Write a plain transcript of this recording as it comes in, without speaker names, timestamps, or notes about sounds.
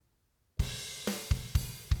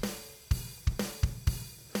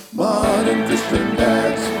Modern Christian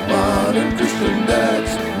dads, modern Christian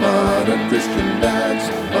dads, modern Christian dads,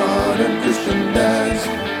 modern Christian dads,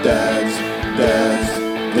 dads.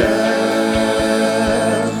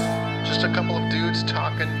 Just a couple of dudes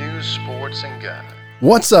talking news, sports, and God.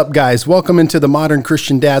 What's up, guys? Welcome into the Modern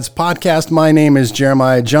Christian Dads podcast. My name is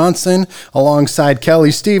Jeremiah Johnson, alongside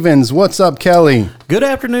Kelly Stevens. What's up, Kelly? Good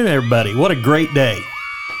afternoon, everybody. What a great day.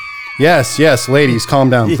 Yes, ladies, calm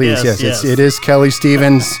down, please. Yes. It is Kelly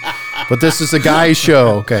Stevens, but this is a guy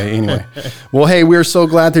show. Okay, anyway. Well, hey, we're so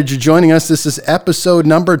glad that you're joining us. This is episode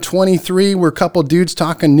number 23. We're a couple dudes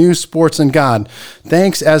talking news, sports, and God.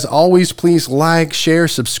 Thanks, as always. Please like, share,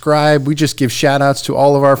 subscribe. We just give shout outs to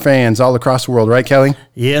all of our fans all across the world, right, Kelly?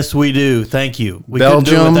 Yes, we do. Thank you. We Belgium,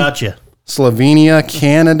 couldn't do it without you. Slovenia,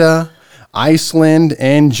 Canada, Iceland,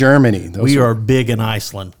 and Germany. We are big in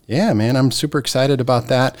Iceland. Yeah, man, I'm super excited about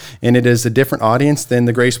that. And it is a different audience than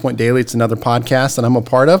the Grace Point Daily. It's another podcast that I'm a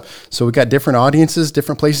part of. So we got different audiences,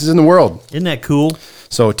 different places in the world. Isn't that cool?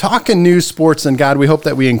 So talking news, sports, and God, we hope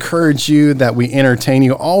that we encourage you, that we entertain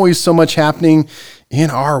you. Always so much happening in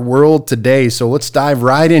our world today. So let's dive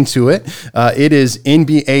right into it. It is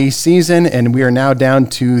NBA season, and we are now down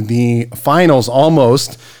to the finals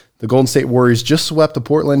almost. The Golden State Warriors just swept the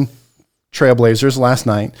Portland Trailblazers last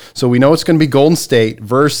night. So we know it's going to be Golden State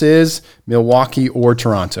versus Milwaukee or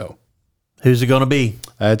Toronto. Who's it going to be?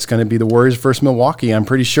 It's going to be the Warriors versus Milwaukee. I'm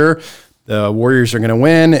pretty sure the Warriors are going to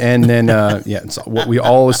win. And then, it's what we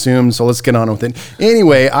all assume. So let's get on with it.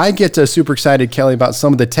 Anyway, I get super excited, Kelly, about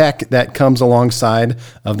some of the tech that comes alongside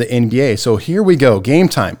of the NBA. So here we go. Game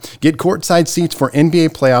time. Get courtside seats for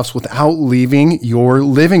NBA playoffs without leaving your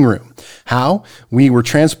living room. How? We were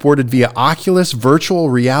transported via Oculus virtual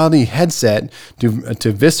reality headset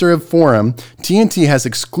to Viscera Forum. TNT has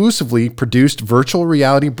exclusively produced virtual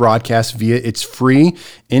reality broadcasts via its free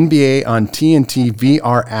NBA on TNT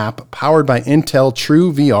VR app powered by Intel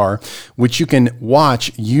True VR, which you can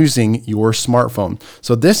watch using your smartphone.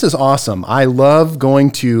 So this is awesome. I love going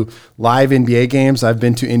to live NBA games. I've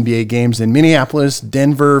been to NBA games in Minneapolis,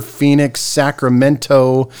 Denver, Phoenix,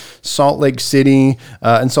 Sacramento, Salt Lake City.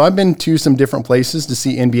 And so I've been to some different places to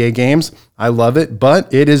see NBA games. I love it,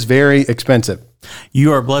 but it is very expensive.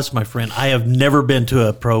 You are blessed, my friend. I have never been to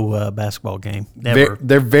a pro basketball game. Never.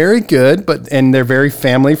 They're very good, and they're very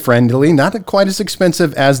family friendly. Not quite as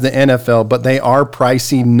expensive as the NFL, but they are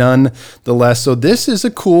pricey nonetheless. So this is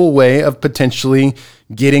a cool way of potentially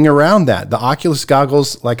getting around that. The Oculus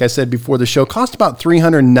goggles, like I said before the show, cost about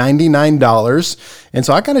 $399. And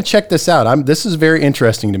so I got to check this out. This is very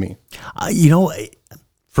interesting to me.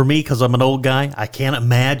 For me, because I'm an old guy, I can't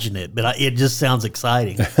imagine it, but it just sounds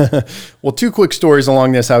exciting. Well, two quick stories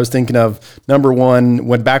along this I was thinking of. Number one,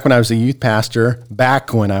 back when I was a youth pastor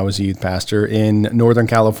in Northern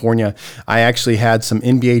California, I actually had some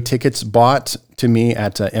NBA tickets bought to me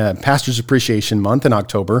at Pastor's Appreciation Month in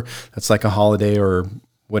October. That's like a holiday or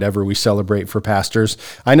whatever we celebrate for pastors.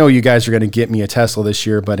 I know you guys are going to get me a Tesla this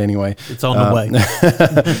year, but anyway. It's on the way.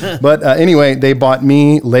 But anyway, they bought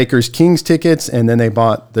me Lakers-Kings tickets, and then they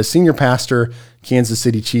bought the senior pastor, Kansas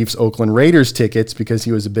City Chiefs, Oakland Raiders tickets because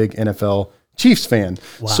he was a big NFL Chiefs fan.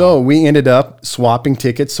 Wow. So we ended up swapping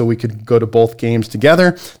tickets so we could go to both games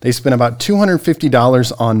together. They spent about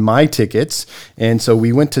 $250 on my tickets. And so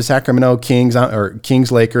we went to Sacramento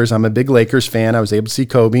Kings Lakers. I'm a big Lakers fan. I was able to see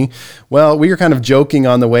Kobe. Well, we were kind of joking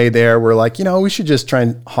on the way there. We're like, we should just try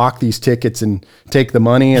and hawk these tickets and take the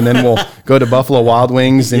money, and then we'll go to Buffalo Wild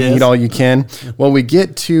Wings and eat all you can. Well, we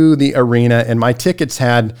get to the arena, and my tickets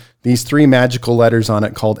had these three magical letters on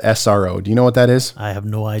it called SRO. Do you know what that is? I have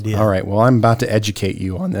no idea. All right. Well, I'm about to educate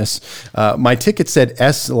you on this. My ticket said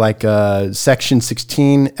Section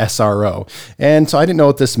 16 SRO. And so I didn't know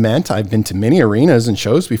what this meant. I've been to many arenas and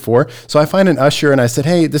shows before. So I find an usher and I said,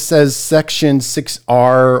 hey, this says Section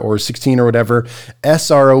 6R or 16 or whatever,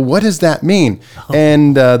 SRO. What does that mean?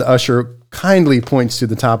 And the usher kindly points to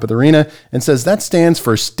the top of the arena and says, that stands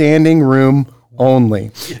for standing room only.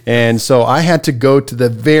 And so I had to go to the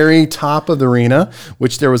very top of the arena,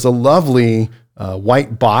 which there was a lovely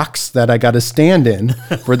white box that I got to stand in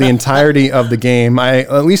for the entirety of the game. I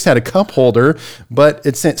at least had a cup holder, but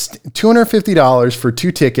it sent $250 for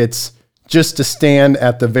two tickets just to stand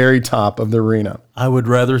at the very top of the arena. I would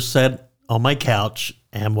rather sit on my couch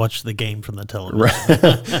and watch the game from the television.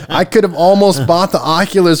 Right. I could have almost bought the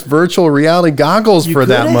Oculus virtual reality goggles for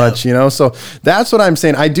that much, So that's what I'm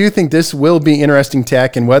saying. I do think this will be interesting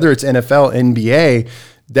tech, and whether it's NFL, NBA,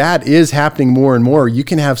 that is happening more and more. You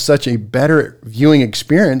can have such a better viewing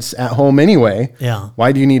experience at home anyway. Yeah.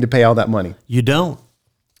 Why do you need to pay all that money? You don't.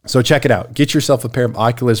 So check it out. Get yourself a pair of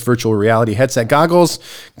Oculus virtual reality headset goggles.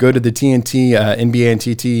 Go to the TNT, NBA and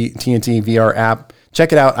TNT VR app.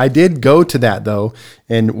 Check it out. I did go to that though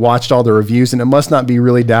and watched all the reviews, and it must not be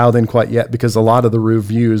really dialed in quite yet because a lot of the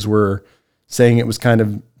reviews were saying it was kind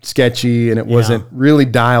of sketchy and it wasn't really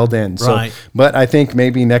dialed in. So, Right. but I think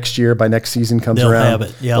maybe next year, by next season comes They'll around, have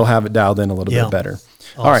it. Yeah. they'll have it dialed in a little Yeah. bit better.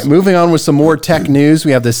 All right, moving on with some more tech news.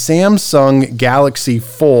 We have the Samsung Galaxy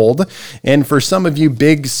Fold. And for some of you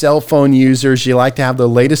big cell phone users, you like to have the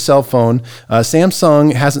latest cell phone.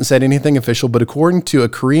 Samsung hasn't said anything official, but according to a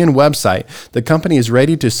Korean website, the company is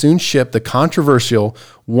ready to soon ship the controversial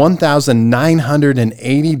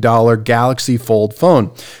 $1,980 Galaxy Fold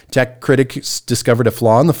phone. Tech critics discovered a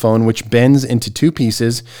flaw in the phone, which bends into two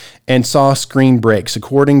pieces and saw screen breaks.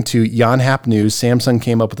 According to Yonhap News, Samsung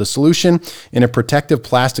came up with a solution in a protective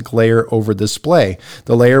plastic layer over the display.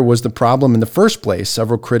 The layer was the problem in the first place.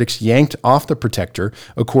 Several critics yanked off the protector,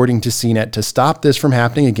 according to CNET. To stop this from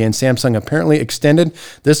happening again, Samsung apparently extended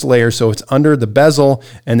this layer so it's under the bezel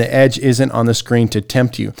and the edge isn't on the screen to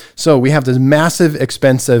tempt you. So we have this massive,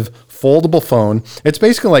 expensive foldable phone. It's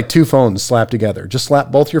basically like two phones slapped together. Just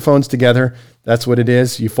slap both your phones together. That's what it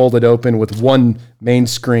is. You fold it open with one main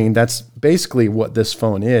screen. That's basically what this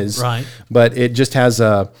phone is. Right. But it just has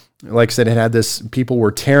like I said, it had this, people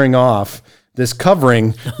were tearing off this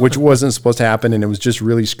covering, which wasn't supposed to happen, and it was just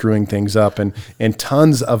really screwing things up. And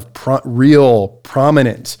tons of real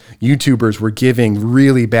prominent YouTubers were giving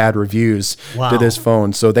really bad reviews to this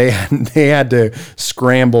phone, so they had to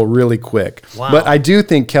scramble really quick. Wow. But I do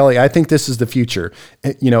think, Kelly, I think this is the future.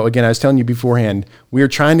 You know, again, I was telling you beforehand, we are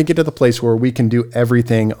trying to get to the place where we can do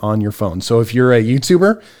everything on your phone. So if you're a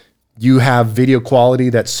YouTuber, you have video quality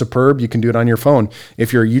that's superb. You can do it on your phone.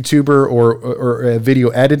 If you're a YouTuber or a video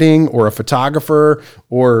editing or a photographer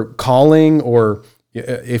or calling, or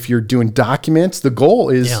if you're doing documents, the goal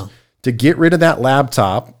is to get rid of that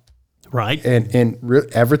laptop. Right. And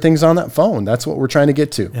everything's on that phone. That's what we're trying to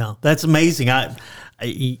get to. Yeah, that's amazing.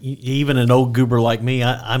 Even an old goober like me,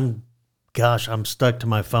 I'm stuck to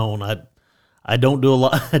my phone. I don't do a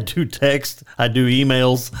lot. I do text, I do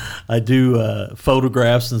emails, I do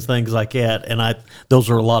photographs and things like that, and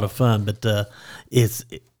those are a lot of fun. But it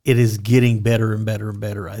is getting better and better and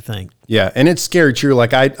better, I think. Yeah, and it's scary too.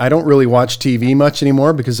 Like I don't really watch TV much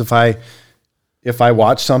anymore because if I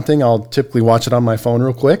watch something, I'll typically watch it on my phone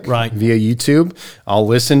real quick, right, via YouTube. I'll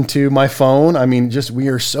listen to my phone. I mean, we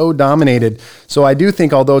are so dominated. So I do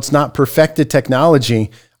think, although it's not perfected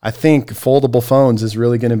technology, I think foldable phones is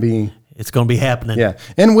really going to be. It's going to be happening. Yeah.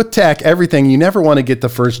 And with tech, everything, you never want to get the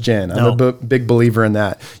first gen. I'm a big believer in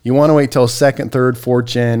that. You want to wait till second, third, fourth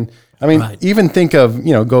gen. I mean, even think of,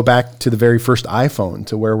 go back to the very first iPhone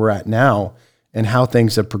to where we're at now and how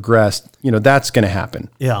things have progressed. That's going to happen.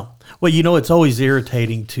 Yeah. Well, it's always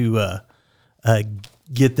irritating to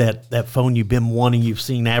get that phone you've been wanting, you've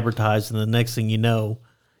seen advertised, and the next thing you know,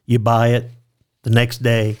 you buy it the next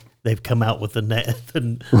day. They've come out with the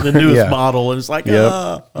newest model, and it's like,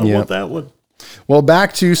 I want that one. Well,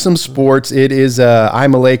 back to some sports. It is,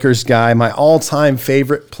 I'm a Lakers guy. My all-time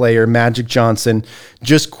favorite player, Magic Johnson,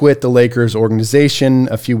 just quit the Lakers organization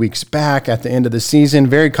a few weeks back at the end of the season.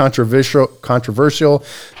 Very controversial.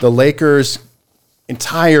 The Lakers'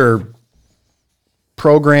 entire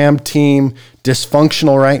program, team,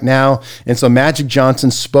 dysfunctional right now. And so Magic Johnson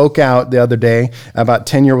spoke out the other day about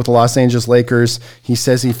tenure with the Los Angeles Lakers. He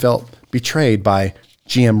says he felt betrayed by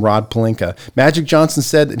GM Rob Pelinka. Magic Johnson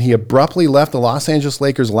said that he abruptly left the Los Angeles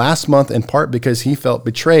Lakers last month in part because he felt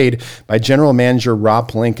betrayed by general manager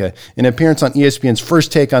Rob Pelinka. In an appearance on ESPN's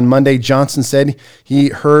First Take on Monday, Johnson said he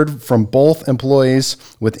heard from both employees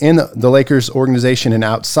within the Lakers organization and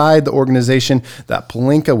outside the organization that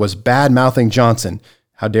Pelinka was bad-mouthing Johnson.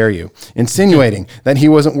 How dare you? Insinuating that he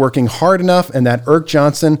wasn't working hard enough and that irked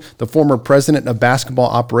Johnson, the former president of basketball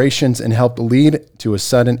operations, and helped lead to a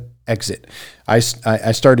sudden exit. I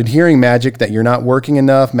started hearing, Magic, that you're not working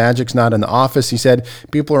enough. Magic's not in the office. He said,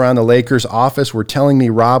 people around the Lakers office were telling me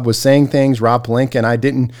Rob was saying things, Rob Pelinka, and I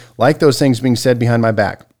didn't like those things being said behind my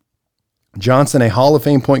back. Johnson, a Hall of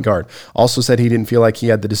Fame point guard, also said he didn't feel like he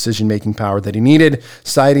had the decision-making power that he needed,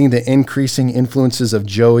 citing the increasing influences of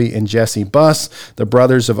Joey and Jesse Buss, the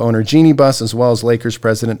brothers of owner Jeannie Buss, as well as Lakers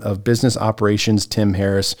president of business operations Tim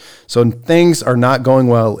Harris. So things are not going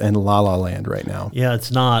well in La La Land right now. Yeah,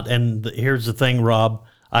 it's not. And here's the thing, Rob.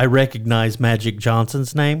 I recognize Magic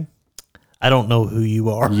Johnson's name. I don't know who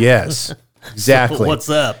you are. Yes. Exactly. What's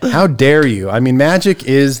up? How dare you? I mean, Magic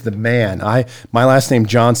is the man. My last name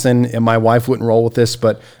Johnson, and my wife wouldn't roll with this,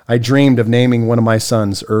 but I dreamed of naming one of my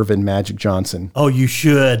sons Irvin Magic Johnson. Oh, you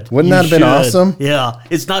should. Wouldn't that have been awesome? Yeah.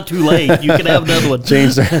 It's not too late. You can have another one.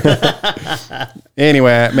 Change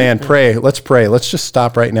Anyway, man, pray. Let's pray. Let's just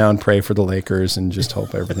stop right now and pray for the Lakers and just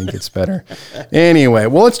hope everything gets better. Anyway,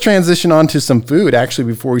 well, let's transition on to some food. Actually,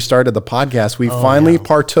 before we started the podcast, we finally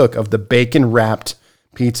partook of the bacon wrapped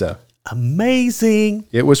pizza. Amazing.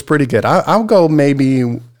 It was pretty good. I'll go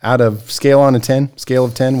maybe out of scale of 10.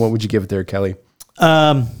 What would you give it there, Kelly?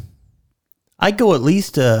 I go at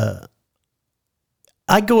least I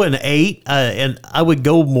go an 8, and I would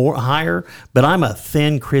go more higher, but I'm a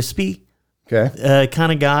thin, crispy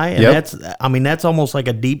kind of guy, and that's almost like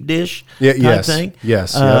a deep dish type thing.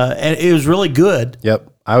 Yes, and it was really good.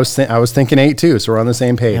 Yep, I was thinking 8 too, so we're on the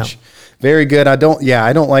same page. Yeah. Very good. I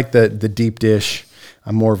don't like the deep dish.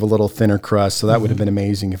 I'm more of a little thinner crust, so that would have been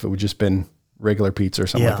amazing if it would just been regular pizza or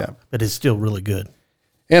something like that. But it's still really good.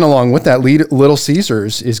 And along with that, Little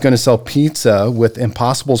Caesars is going to sell pizza with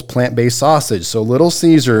Impossible's plant-based sausage. So Little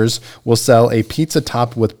Caesars will sell a pizza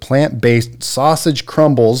topped with plant-based sausage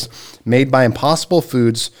crumbles made by Impossible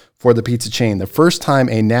Foods for the pizza chain. The first time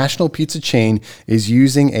a national pizza chain is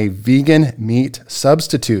using a vegan meat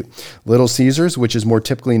substitute. Little Caesars, which is more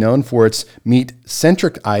typically known for its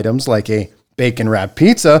meat-centric items like a bacon wrapped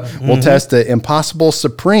pizza, will test the Impossible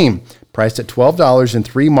Supreme, priced at $12 in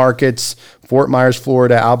 3 markets: Fort Myers,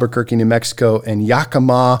 Florida, Albuquerque, New Mexico, and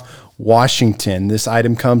Yakima, Washington. This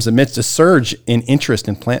item comes amidst a surge in interest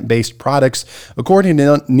in plant-based products. According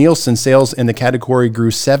to Nielsen, sales in the category grew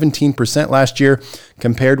 17% last year,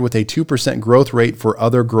 compared with a 2% growth rate for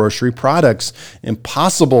other grocery products.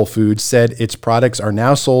 Impossible Foods said its products are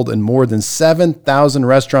now sold in more than 7,000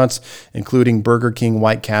 restaurants, including Burger King,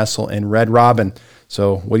 White Castle, and Red Robin.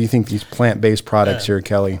 So what do you think these plant-based products here,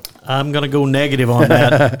 Kelly? I'm going to go negative on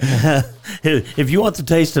that. If you want the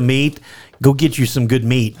taste of meat, go get you some good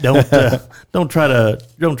meat. Don't try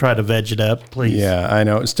to veg it up, please. Yeah, I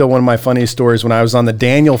know. It's still one of my funniest stories. When I was on the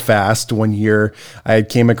Daniel fast one year, I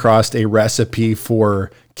came across a recipe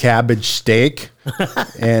for cabbage steak.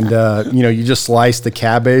 And, you just slice the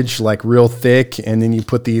cabbage like real thick, and then you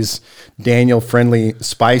put these Daniel-friendly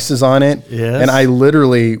spices on it. Yes. And I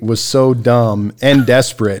literally was so dumb and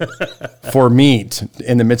desperate for meat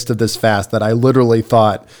in the midst of this fast that I literally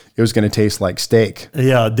thought it was going to taste like steak.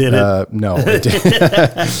 Yeah, did it? No,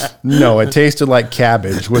 no, it tasted like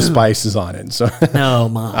cabbage with spices on it. So Oh,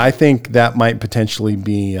 my. I think that might potentially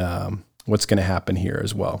be what's going to happen here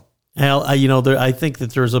as well. Hell, I think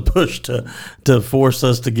that there's a push to force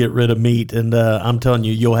us to get rid of meat, and I'm telling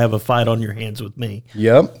you, you'll have a fight on your hands with me.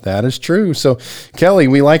 Yep, that is true. So, Kelly,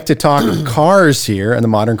 we like to talk cars here and the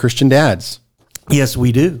Modern Christian Dads. Yes,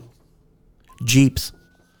 we do. Jeeps.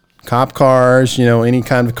 Cop cars, any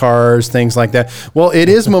kind of cars, things like that. Well, it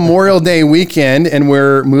is Memorial Day weekend, and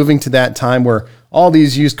we're moving to that time where all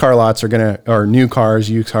these used car lots or new cars,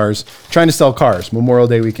 used cars, trying to sell cars, Memorial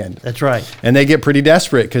Day weekend. That's right. And they get pretty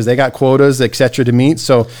desperate because they got quotas, et cetera, to meet.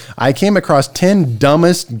 So I came across 10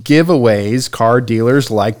 dumbest giveaways car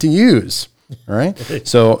dealers like to use. All right.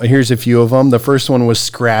 So here's a few of them. The first one was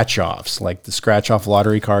scratch offs, like the scratch off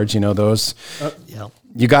lottery cards, those. Yeah.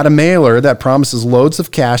 You got a mailer that promises loads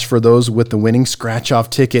of cash for those with the winning scratch-off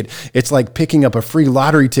ticket. It's like picking up a free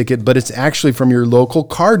lottery ticket, but it's actually from your local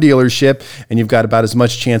car dealership, and you've got about as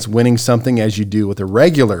much chance winning something as you do with a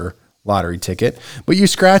regular lottery ticket. But you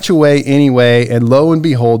scratch away anyway, and lo and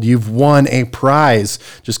behold, you've won a prize.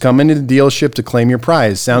 Just come into the dealership to claim your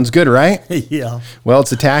prize. Sounds good, right? Yeah. Well,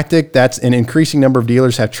 it's a tactic that's an increasing number of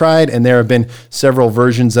dealers have tried, and there have been several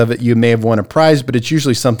versions of it. You may have won a prize, but it's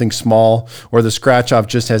usually something small, or the scratch-off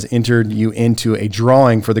just has entered you into a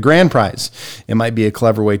drawing for the grand prize. It might be a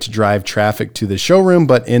clever way to drive traffic to the showroom,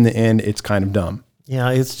 but in the end, it's kind of dumb.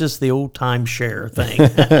 Yeah, it's just the old timeshare thing.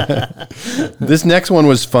 This next one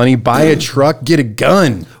was funny. Buy a truck, get a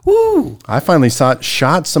gun. Woo! I finally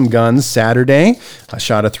shot some guns Saturday. I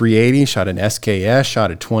shot a 380, shot an SKS, shot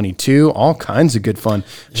a 22, all kinds of good fun.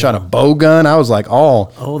 Shot a bow gun. I was like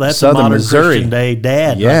that's Southern a Modern Missouri. Christian Day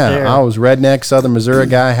dad. Yeah, right there. I was redneck Southern Missouri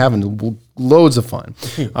guy having loads of fun.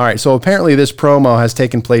 All right, so apparently this promo has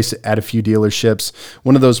taken place at a few dealerships.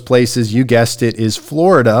 One of those places, you guessed it, is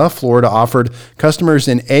Florida. Florida offered customers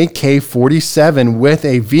an AK-47 with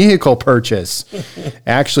a vehicle purchase.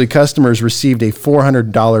 Actually, customers received a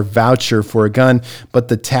 $400 voucher for a gun, but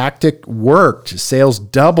the tactic worked. Sales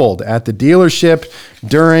doubled at the dealership.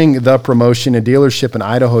 during the promotion. A dealership in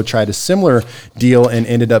Idaho tried a similar deal and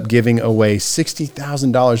ended up giving away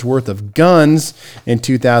 $60,000 worth of guns in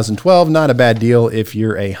 2012. Not a bad deal if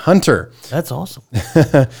you're a hunter. That's awesome.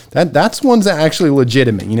 That's one's actually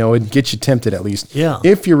legitimate. You know, it'd get you tempted at least. Yeah.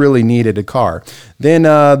 If you really needed a car. Then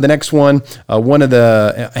the next one, one of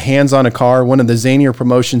the hands on a car, one of the zanier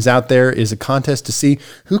promotions out there is a contest to see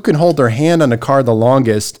who can hold their hand on a car the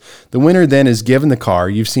longest. The winner then is given the car.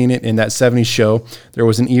 You've seen it in that 70s show. There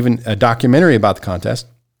was even a documentary about the contest.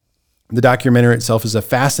 The documentary itself is a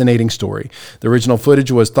fascinating story. The original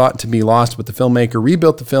footage was thought to be lost, but the filmmaker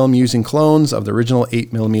rebuilt the film using clones of the original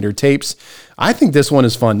 8mm tapes. I think this one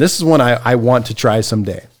is fun. This is one I want to try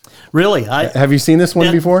someday. Really? Have you seen this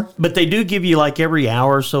one before? But they do give you like every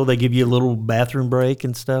hour or so, they give you a little bathroom break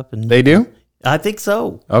and stuff. And They do? I think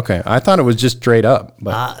so. Okay. I thought it was just straight up,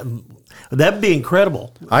 but That'd be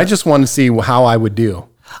incredible. I just want to see how I would do.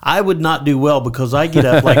 I would not do well because I get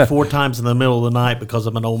up like 4 times in the middle of the night because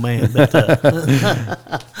I'm an old man. But,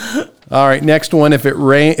 All right, next one. If it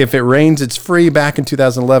rains, it's free. Back in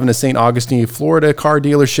 2011, a St. Augustine, Florida car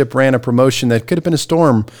dealership ran a promotion that could have been a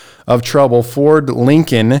storm of trouble. Ford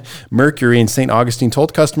Lincoln Mercury in St. Augustine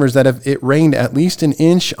told customers that if it rained at least an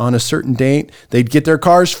inch on a certain date, they'd get their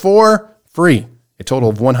cars for free. A total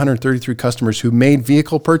of 133 customers who made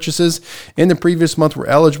vehicle purchases in the previous month were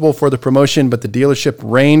eligible for the promotion, but the dealership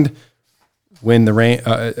rained when the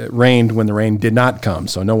rain did not come.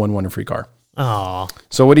 So no one won a free car. aw,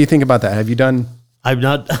 So what do you think about that? Have you done I've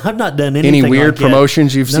not done anything. any weird like that.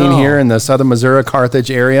 promotions you've seen No. here in the southern Missouri,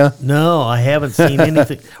 Carthage area? No, I haven't seen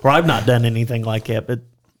anything, or I've not done anything like that. But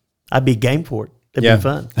I'd be game for it. It'd Yeah. be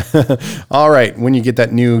fun. All right, when you get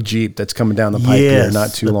that new Jeep that's coming down the pipe here Yes,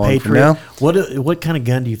 not too the long from Patriot. now. What kind of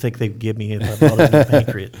gun do you think they'd give me if I bought a new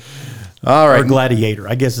Patriot All or right. Gladiator?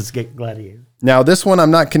 I guess it's Gladiator. Now, this one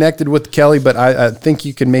I'm not connected with, Kelly, but I think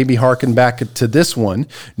you can maybe hearken back to this one.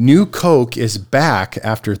 New Coke is back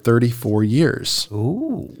after 34 years.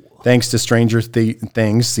 Ooh. Thanks to Stranger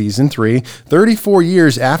Things Season 3. 34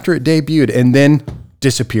 years after it debuted and then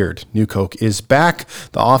disappeared. New Coke is back.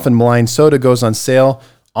 The often maligned soda goes on sale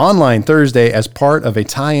online Thursday as part of a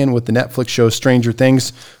tie-in with the Netflix show Stranger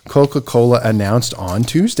Things. Coca-Cola announced on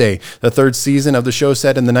Tuesday. The third season of the show,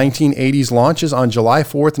 set in the 1980s, launches on July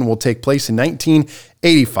 4th and will take place in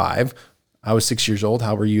 1985. I was 6 years old.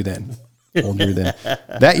 How were you then? Older than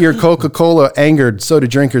that year, Coca-Cola angered soda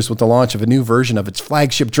drinkers with the launch of a new version of its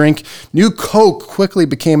flagship drink. New Coke quickly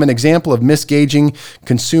became an example of misgauging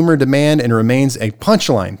consumer demand and remains a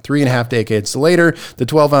punchline. 3.5 decades later, the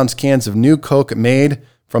 12-ounce cans of New Coke made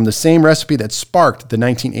from the same recipe that sparked the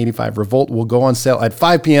 1985 revolt will go on sale at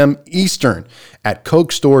 5 p.m. Eastern at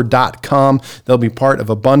cokestore.com. They'll be part of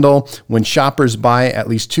a bundle when shoppers buy at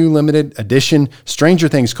least 2 limited edition Stranger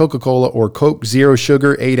Things Coca-Cola or Coke Zero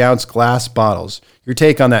Sugar 8-ounce glass bottles. Your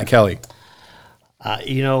take on that, Kelly?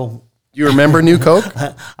 You know, You remember New Coke?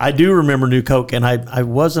 I do remember New Coke, and I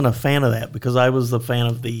wasn't a fan of that because I was the fan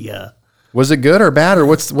of the. Was it good or bad, or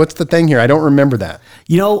what's the thing here? I don't remember that.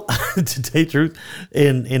 You know, to tell you the truth,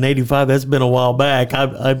 in '85, that's been a while back.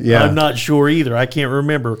 I'm not sure either. I can't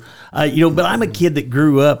remember. But I'm a kid that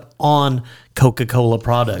grew up on Coca-Cola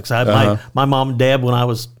products. My mom and dad, when I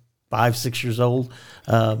was 5-6 years old,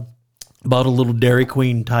 bought a little Dairy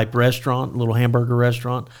Queen type restaurant, a little hamburger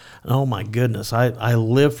restaurant. And oh my goodness, I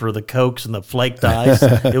lived for the Cokes and the flaked ice.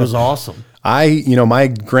 It was awesome. My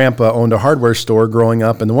grandpa owned a hardware store growing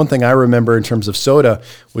up, and the one thing I remember in terms of soda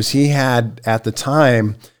was he had at the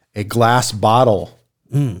time a glass bottle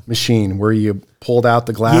machine where you pulled out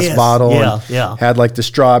the glass bottle and had like the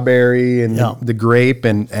strawberry and the grape,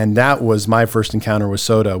 and that was my first encounter with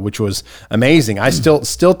soda, which was amazing. I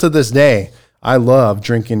still to this day, I love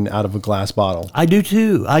drinking out of a glass bottle. I do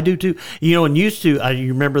too. You know, and used to,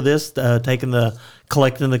 you remember this,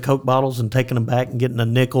 collecting the Coke bottles and taking them back and getting a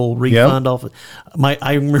nickel refund off it.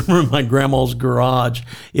 I remember my grandma's garage,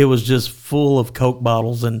 it was just full of Coke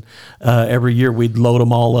bottles, and every year we'd load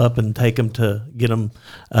them all up and take them to get them,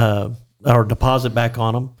 our deposit back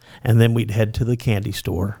on them, and then we'd head to the candy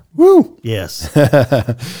store. Woo! Yes.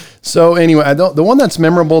 So anyway, the one that's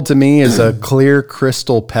memorable to me is a clear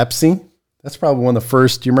crystal Pepsi. That's probably one of the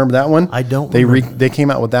first. Do you remember that one? I don't remember. They came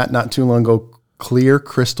out with that not too long ago. Clear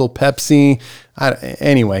crystal Pepsi.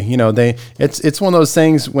 Anyway, it's one of those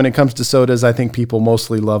things when it comes to sodas. I think people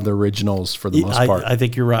mostly love the originals for the most part. I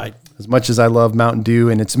think you're right. As much as I love Mountain Dew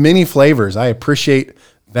and its many flavors, I appreciate,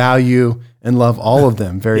 value, and love all of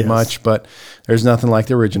them very much. But there's nothing like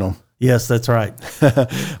the original. Yes, that's right.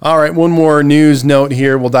 All right, one more news note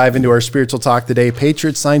here. We'll dive into our spiritual talk today.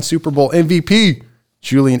 Patriots signed Super Bowl MVP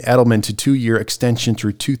Julian Edelman to 2-year extension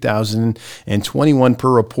through 2021 per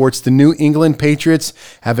reports. The New England Patriots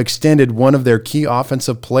have extended one of their key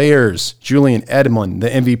offensive players, Julian Edelman, the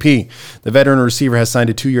MVP. The veteran receiver has signed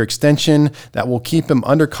a 2-year extension that will keep him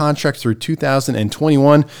under contract through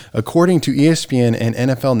 2021. According to ESPN and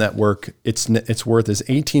NFL Network, its worth is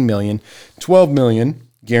 $18 million, $12 million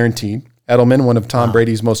guaranteed. Edelman, one of Tom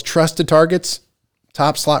Brady's most trusted targets,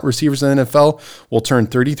 top slot receivers in the NFL, will turn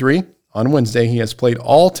 33 on Wednesday. He has played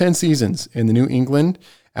all 10 seasons in the New England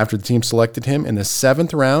after the team selected him in the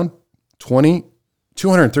 7th round,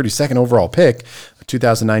 232nd overall pick,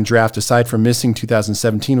 2009 draft. Aside from missing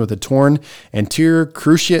 2017 with a torn anterior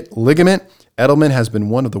cruciate ligament, Edelman has been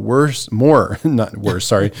one of the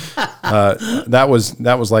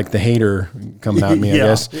that was like the hater coming at me, I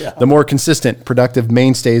guess. Yeah. The more consistent, productive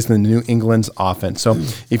mainstays in the New England's offense. So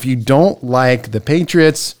if you don't like the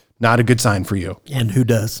Patriots, not a good sign for you. And who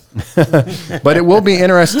does? But it will be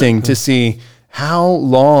interesting to see how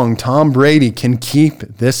long Tom Brady can keep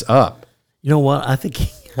this up. You know what? I think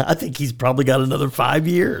he's probably got another 5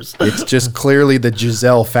 years. It's just clearly the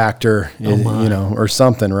Giselle factor, or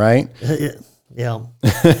something, right? Yeah.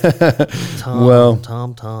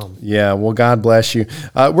 Tom. Yeah, well, God bless you.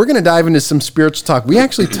 We're going to dive into some spiritual talk. We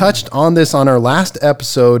actually touched on this on our last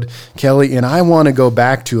episode, Kelly, and I want to go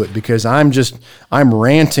back to it because I'm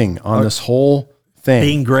ranting on this whole thing.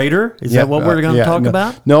 Being greater? Is that what we're going to talk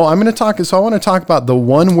about? No, I'm going to talk. So I want to talk about the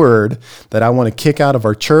one word that I want to kick out of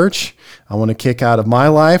our church. I want to kick out of my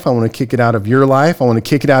life. I want to kick it out of your life. I want to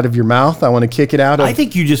kick it out of your mouth. I want to kick it out of... I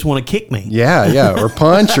think you just want to kick me. Yeah, or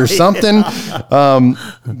punch or something.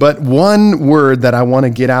 But one word that I want to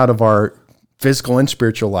get out of our physical and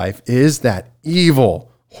spiritual life is that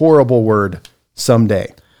evil, horrible word,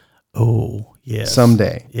 someday. Oh, yes.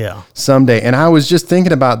 Someday. Yeah. Someday. And I was just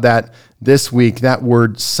thinking about that this week, that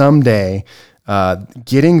word someday,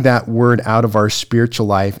 getting that word out of our spiritual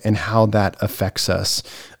life and how that affects us.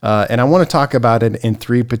 And I want to talk about it in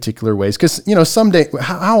 3 particular ways. Because, someday,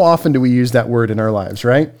 how often do we use that word in our lives,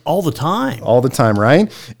 right? All the time. All the time, right?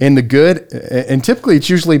 In the good, and typically it's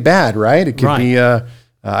usually bad, right? It could be, I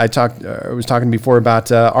was talking before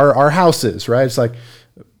about our houses, right? It's like,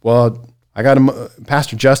 well, I got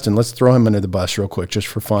Pastor Justin. Let's throw him under the bus real quick, just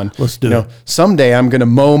for fun. Let's do it. Someday I'm going to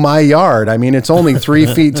mow my yard. I mean, it's only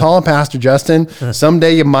 3 feet tall, Pastor Justin.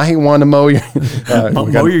 Someday you might want to mow your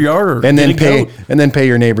yard, and then pay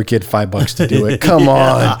your neighbor kid $5 to do it. Come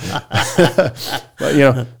on.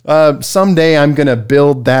 But, someday I'm going to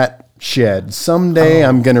build that shed. Someday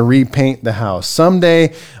I'm going to repaint the house.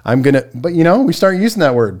 Someday I'm going to, but we start using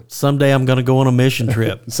that word. Someday I'm going to go on a mission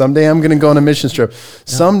trip. Someday I'm going to go on a mission trip.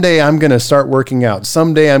 Someday I'm going to start working out.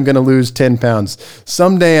 Someday I'm going to lose 10 pounds.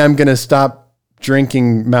 Someday I'm going to stop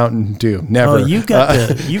drinking Mountain Dew. Never. Oh, you've got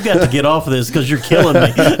to get off of this because you're killing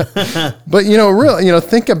me. But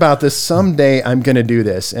think about this. Someday I'm going to do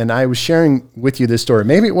this. And I was sharing with you this story.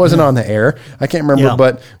 Maybe it wasn't on the air. I can't remember,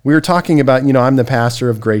 but we were talking about, I'm the pastor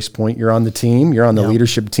of Grace Point. You're on the team. You're on the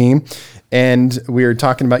leadership team. And we were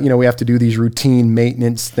talking about, we have to do these routine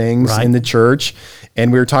maintenance things in the church.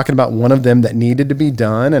 And we were talking about one of them that needed to be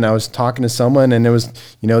done. And I was talking to someone and it was,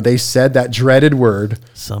 they said that dreaded word.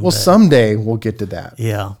 Someday. Well, someday we'll get to that.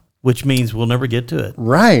 Yeah. Which means we'll never get to it.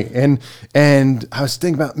 Right. And I was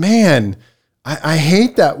thinking about, man, I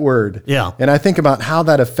hate that word. Yeah. And I think about how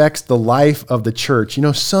that affects the life of the church.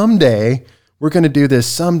 Someday we're going to do this.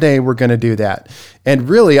 Someday we're going to do that. And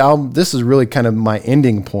really, this is really kind of my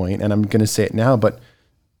ending point, and I'm going to say it now, but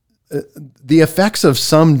the effects of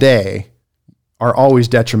someday are always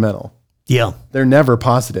detrimental. Yeah. They're never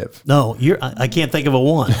positive. No, I can't think of a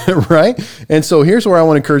one. Right? And so here's where I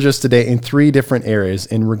want to encourage us today in 3 different areas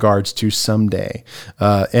in regards to someday.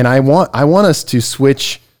 And I want us to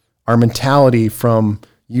switch our mentality from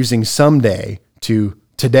using someday to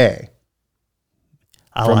today.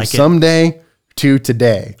 From someday to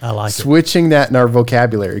today. I like Switching that in our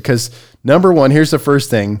vocabulary. Because number one, here's the first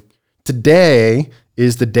thing. Today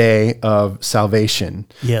is the day of salvation.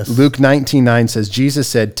 Yes. Luke 19:9 says, Jesus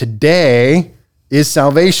said, today is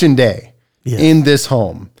salvation day in this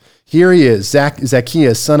home. Here he is,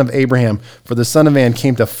 Zacchaeus, son of Abraham, for the Son of Man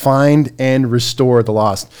came to find and restore the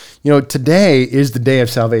lost. Today is the day of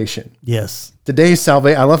salvation. Yes. Today is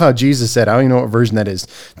salvation. I love how Jesus said, I don't even know what version that is.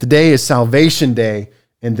 Today is salvation day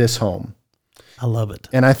in this home. I love it.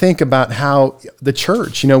 And I think about how the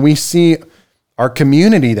church, we see our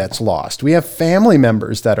community that's lost. We have family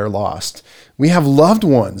members that are lost. We have loved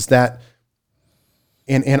ones that,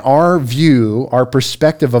 in our view, our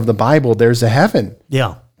perspective of the Bible, there's a heaven.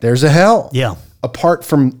 Yeah. There's a hell. Yeah. Apart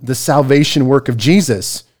from the salvation work of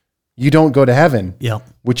Jesus, you don't go to heaven. Yeah.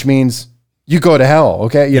 Which means you go to hell.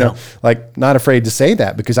 Okay. You know, like not afraid to say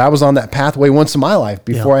that because I was on that pathway once in my life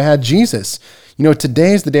before I had Jesus. You know,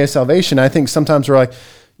 today is the day of salvation. I think sometimes we're like,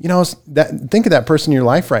 you know, think of that person in your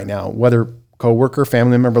life right now, whether coworker,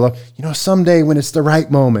 family member, love, you know, someday when it's the right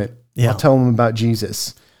moment, I'll tell them about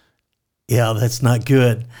Jesus. Yeah, that's not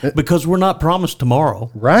good because we're not promised tomorrow.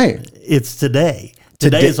 Right. It's today.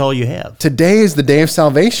 Today is all you have. Today is the day of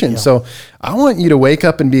salvation. So I want you to wake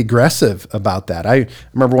up and be aggressive about that. I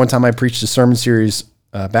remember one time I preached a sermon series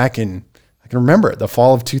back in, I can remember it, the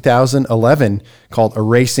fall of 2011 called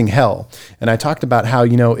Erasing Hell. And I talked about how,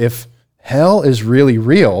 you know, if hell is really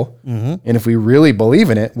real and if we really believe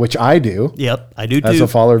in it, which I do. Yep, I do too. As a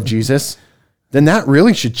follower of Jesus, then that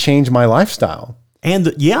really should change my lifestyle.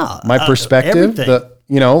 And my perspective,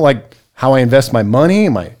 you know, like how I invest my money,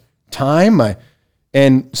 my time,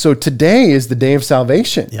 and so today is the day of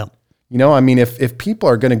salvation. Yep. You know, I mean, if people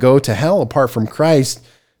are going to go to hell apart from Christ,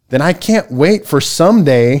 then I can't wait for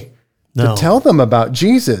someday to tell them about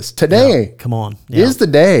Jesus. Today, come on, is the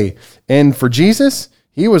day. And for Jesus,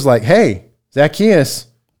 he was like, hey, Zacchaeus,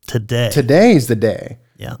 today's the day.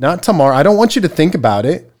 Yeah. Not tomorrow. I don't want you to think about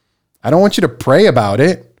it. I don't want you to pray about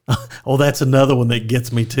it. Oh, that's another one that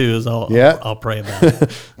gets me too. Is I'll pray about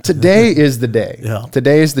it. Today is the day. Yeah.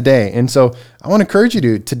 Today is the day. And so I want to encourage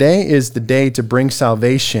you today is the day to bring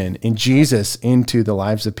salvation in Jesus into the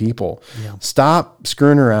lives of people. Yeah. Stop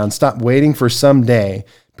screwing around. Stop waiting for someday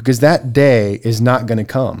because that day is not going to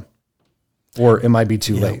come or it might be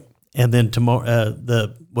too late. And then tomorrow,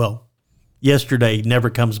 yesterday never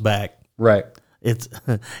comes back. Right.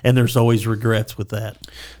 And there's always regrets with that.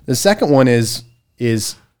 The second one is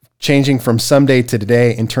changing from someday to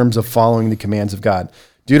today in terms of following the commands of God.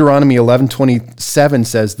 Deuteronomy 11:27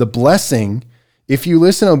 says, the blessing, if you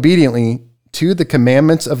listen obediently to the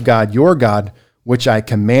commandments of God, your God, which I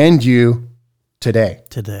command you today.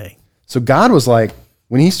 So God was like,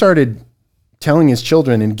 when he started telling his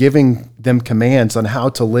children and giving them commands on how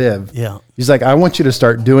to live, he's like, I want you to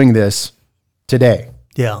start doing this today.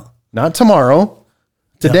 Yeah. Not tomorrow.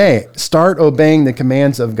 Today, start obeying the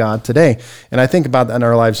commands of God today. And I think about that in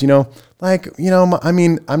our lives, I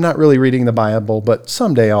mean, I'm not really reading the Bible, but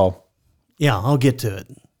someday I'll get to it.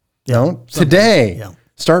 Today,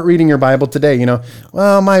 start reading your Bible today.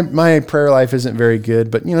 Well, my prayer life isn't very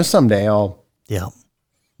good, but someday I'll.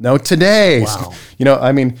 No, today. Wow.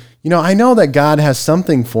 I know that God has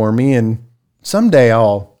something for me and someday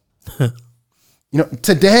I'll,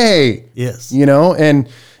 today. Yes.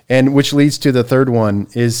 And which leads to the third one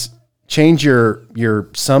is change your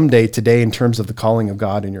someday today in terms of the calling of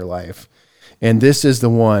God in your life. And this is the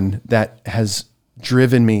one that has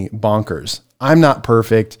driven me bonkers. I'm not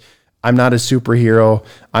perfect. I'm not a superhero.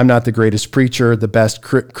 I'm not the greatest preacher, the best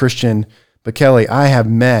Christian. But Kelly, I have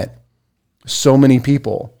met so many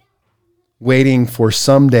people waiting for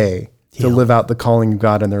someday to live out the calling of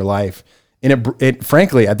God in their life. And it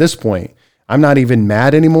frankly, at this point, I'm not even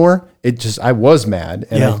mad anymore. I was mad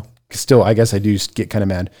and I guess I do get kind of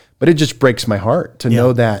mad, but it just breaks my heart to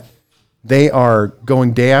know that they are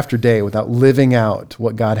going day after day without living out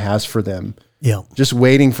what God has for them. Yeah. Just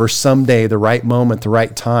waiting for someday, the right moment, the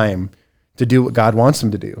right time to do what God wants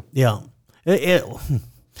them to do. Yeah.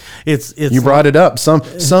 It's you brought it up.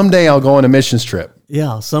 Someday I'll go on a missions trip.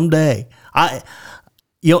 Yeah. Someday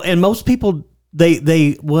and most people,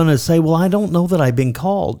 they want to say, well, I don't know that I've been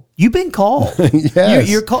called. You've been called. Yes.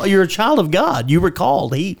 You're called. You're a child of God. You were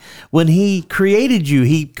called. When he created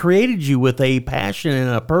you with a passion and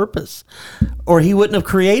a purpose, or he wouldn't have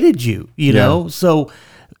created you, you know? So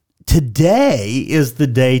today is the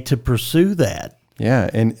day to pursue that. Yeah.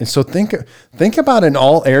 And so think about it in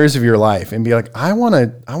all areas of your life and be like, I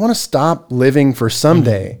want to stop living for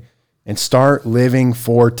someday and start living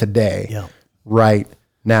for today. Right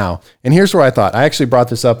now. And here's where I actually brought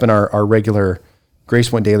this up in our regular Grace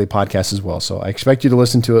Point Daily podcast as well. So I expect you to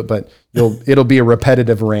listen to it, but it'll be a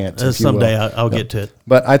repetitive rant. Someday I'll get to it.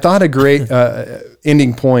 But I thought a great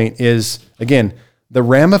ending point is, again, the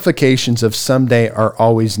ramifications of someday are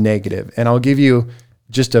always negative. And I'll give you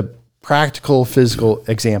just a practical physical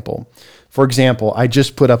example. For example, I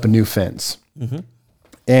just put up a new fence. Mm-hmm.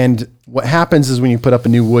 And what happens is when you put up a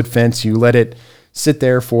new wood fence, you let it sit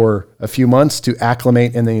there for a few months to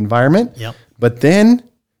acclimate in the environment. Yep. But then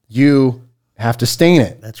you have to stain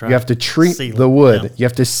it. That's right. You have to treat the wood. Yep. You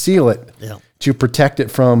have to seal it to protect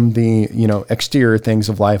it from the exterior things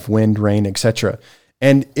of life, wind, rain, etc.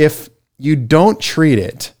 And if you don't treat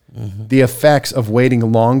it, the effects of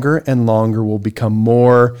waiting longer and longer will become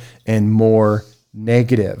more and more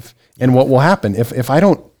negative. And what will happen if I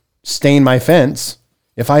don't stain my fence,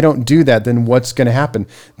 If I don't do that, then what's going to happen?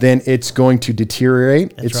 Then it's going to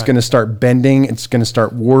deteriorate. It's right. going to start bending. It's going to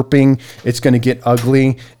start warping. It's going to get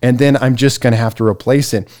ugly. And then I'm just going to have to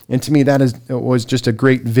replace it. And to me, was just a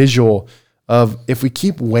great visual of if we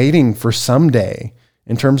keep waiting for someday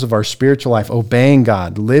in terms of our spiritual life, obeying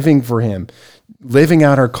God, living for Him, living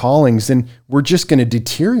out our callings, then we're just going to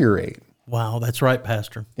deteriorate. Wow, that's right,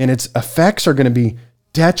 Pastor. And its effects are going to be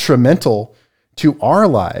detrimental to our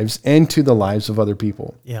lives and to the lives of other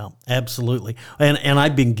people. Yeah, absolutely. And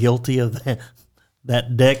I've been guilty of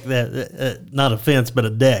that deck, not a fence, but a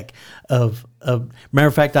deck of matter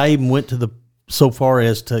of fact, I even went to so far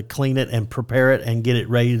as to clean it and prepare it and get it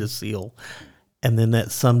ready to seal. And then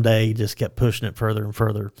that someday just kept pushing it further and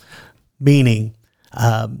further, meaning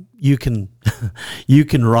you can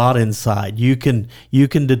rot inside. You can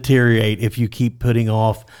deteriorate if you keep putting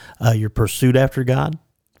off your pursuit after God,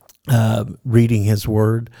 reading His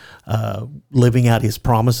Word, living out His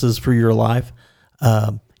promises for your life.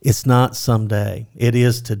 It's not someday; it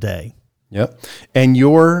is today. Yep. And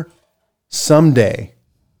your someday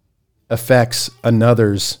affects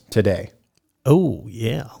another's today. Oh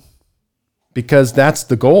yeah, because that's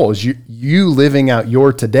the goal. Is you living out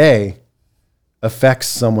your today affects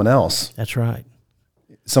someone else. That's right.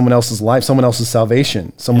 Someone else's life, someone else's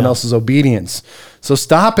salvation, someone else's obedience. So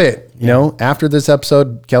stop it. You know, after this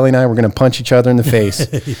episode, Kelly and I, we're going to punch each other in the face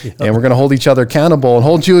and we're going to hold each other accountable and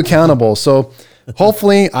hold you accountable. So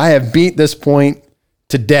hopefully I have beat this point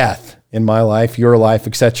to death in my life, your life,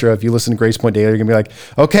 etc. If you listen to Grace Point Daily, you're going to be like,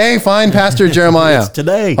 okay, fine, Pastor Jeremiah. It's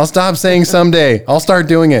today. I'll stop saying someday. I'll start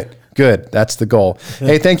doing it. Good. That's the goal.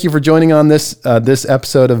 Hey, thank you for joining on this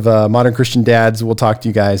episode of Modern Christian Dads. We'll talk to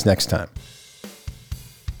you guys next time.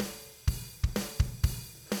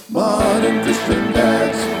 Modern Christian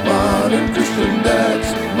Dads, Modern Christian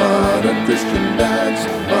Dads, Modern Christian Dads,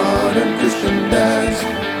 Modern Christian Dads,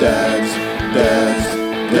 Dads, Dads,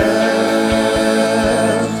 Dads.